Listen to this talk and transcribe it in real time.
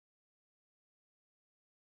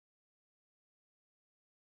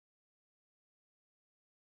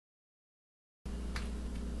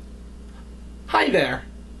Hi there!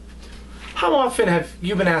 How often have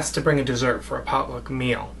you been asked to bring a dessert for a potluck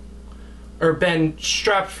meal? Or been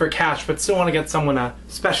strapped for cash but still want to get someone a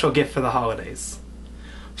special gift for the holidays?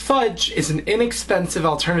 Fudge is an inexpensive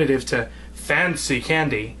alternative to fancy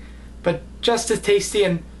candy, but just as tasty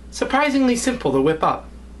and surprisingly simple to whip up.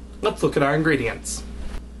 Let's look at our ingredients.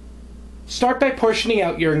 Start by portioning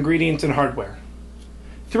out your ingredients and hardware.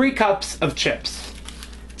 3 cups of chips.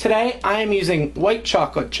 Today I am using white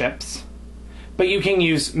chocolate chips, but you can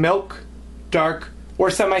use milk, dark, or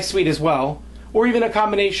semi-sweet as well, or even a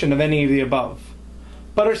combination of any of the above.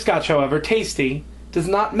 Butterscotch, however, tasty, does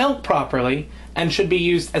not melt properly and should be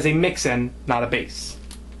used as a mix-in, not a base.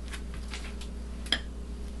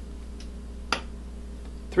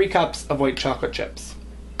 3 cups of white chocolate chips.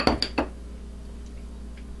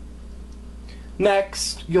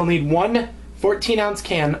 Next, you'll need 1 14-ounce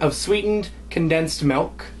can of sweetened condensed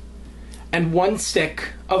milk and 1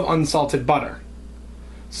 stick of unsalted butter.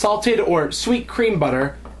 Salted or sweet cream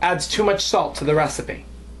butter adds too much salt to the recipe.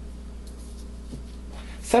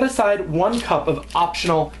 Set aside 1 cup of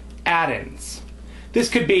optional add-ins. This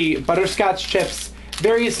could be butterscotch chips,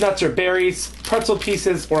 various nuts or berries, pretzel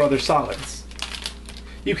pieces, or other solids.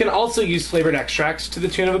 You can also use flavored extracts to the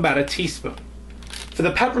tune of about a teaspoon. For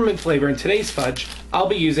the peppermint flavor in today's fudge, I'll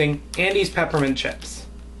be using Andy's peppermint chips.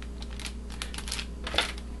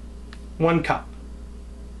 1 cup.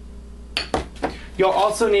 You'll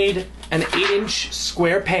also need an 8-inch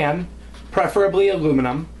square pan, preferably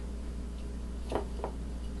aluminum,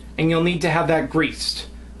 and you'll need to have that greased.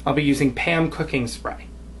 I'll be using Pam cooking spray.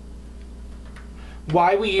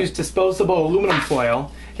 Why we use disposable aluminum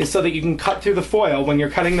foil is so that you can cut through the foil when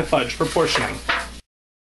you're cutting the fudge for portioning.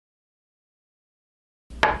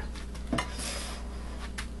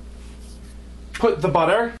 Put the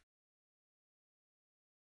butter,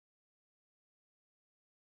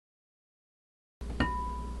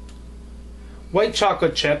 white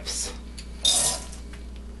chocolate chips,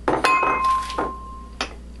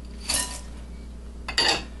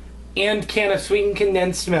 and can of sweetened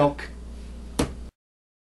condensed milk,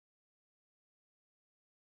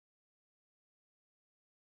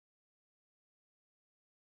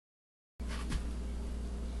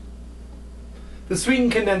 The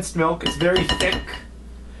sweetened condensed milk is very thick,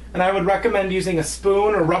 and I would recommend using a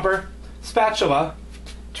spoon or rubber spatula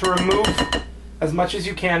to remove as much as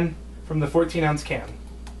you can from the 14-ounce can.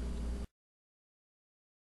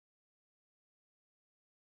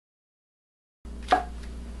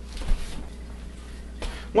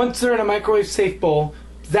 Once they're in a microwave-safe bowl,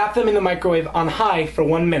 zap them in the microwave on high for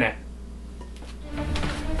 1 minute.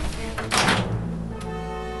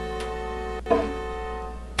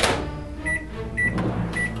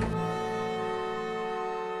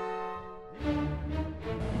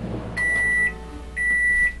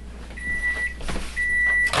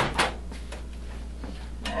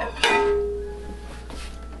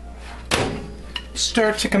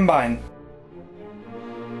 Stir to combine.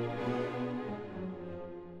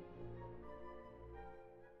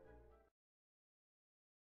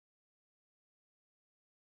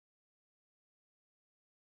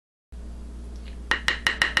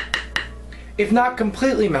 If not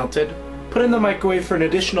completely melted, put in the microwave for an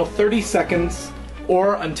additional 30 seconds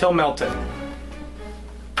or until melted.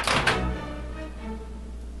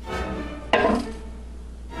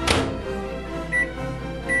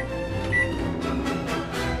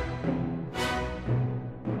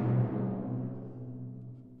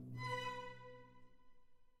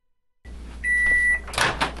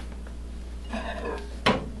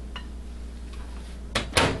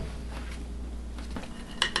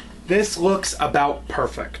 This looks about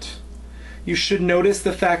perfect. You should notice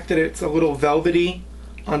the fact that it's a little velvety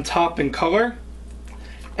on top in color,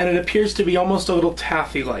 and it appears to be almost a little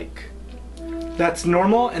taffy-like. That's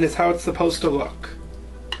normal and is how it's supposed to look.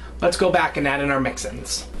 Let's go back and add in our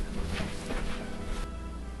mix-ins.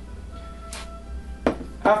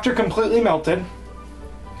 After completely melted,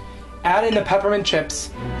 add in the peppermint chips,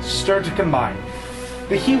 stir to combine.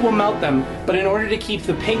 The heat will melt them, but in order to keep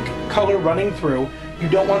the pink color running through, you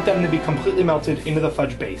don't want them to be completely melted into the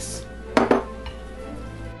fudge base.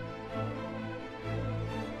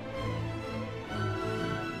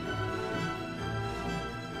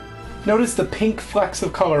 Notice the pink flecks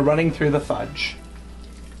of color running through the fudge.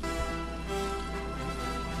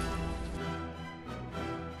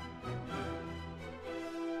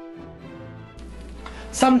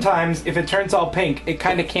 Sometimes, if it turns all pink, it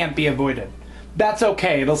kinda can't be avoided. That's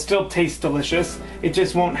okay, it'll still taste delicious. It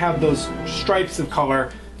just won't have those stripes of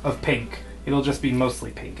color of pink. It'll just be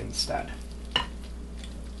mostly pink instead.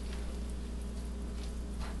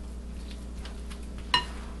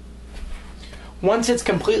 Once it's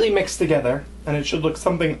completely mixed together, and it should look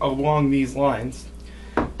something along these lines,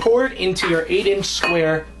 pour it into your 8-inch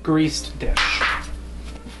square greased dish.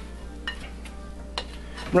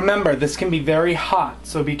 Remember, this can be very hot,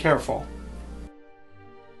 so be careful.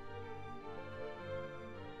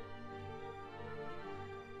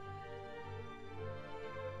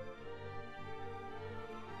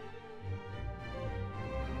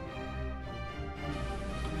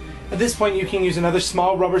 At this point, you can use another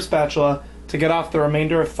small rubber spatula to get off the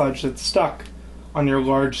remainder of fudge that's stuck on your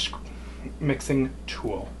large mixing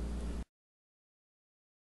tool.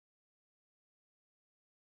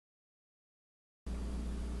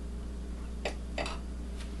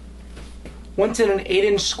 Once in an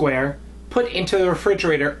 8-inch square, put into the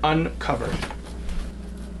refrigerator uncovered.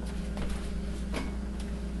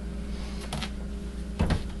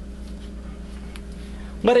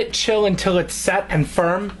 Let it chill until it's set and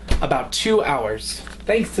firm, about 2 hours.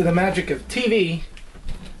 Thanks to the magic of TV,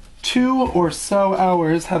 2 or so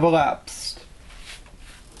hours have elapsed,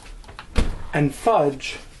 and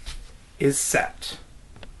fudge is set.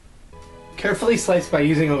 Carefully slice by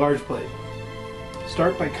using a large blade.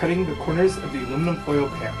 Start by cutting the corners of the aluminum foil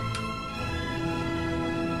pan.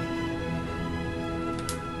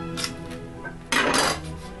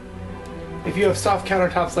 If you have soft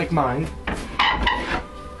countertops like mine,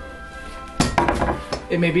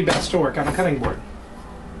 it may be best to work on a cutting board.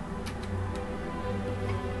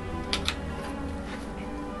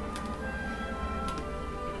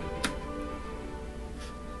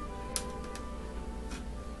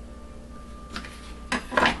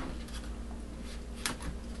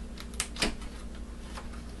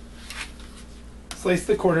 Slice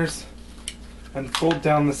the corners and fold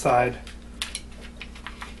down the side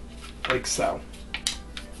like so.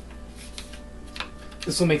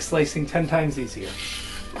 This will make slicing 10 times easier.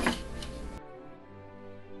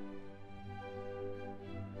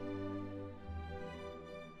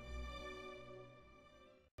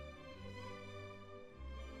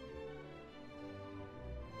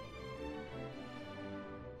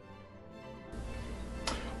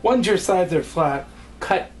 Once your sides are flat,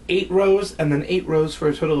 cut 8 rows and then 8 rows for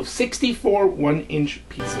a total of 64 1-inch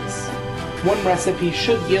pieces. One recipe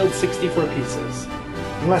should yield 64 pieces,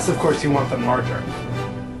 unless of course you want them larger.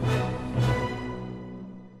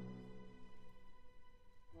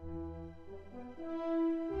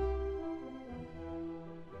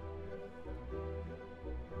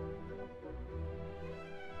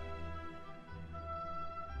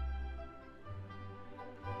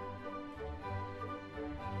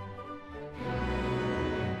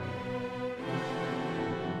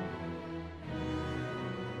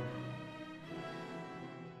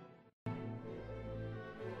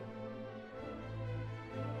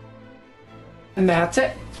 And that's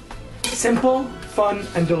it. Simple, fun,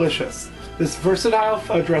 and delicious. This versatile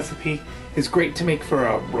fudge recipe is great to make for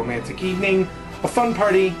a romantic evening, a fun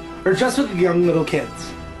party, or just with young little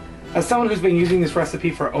kids. As someone who's been using this recipe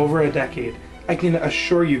for over a decade, I can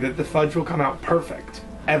assure you that the fudge will come out perfect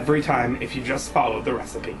every time if you just follow the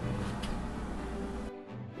recipe.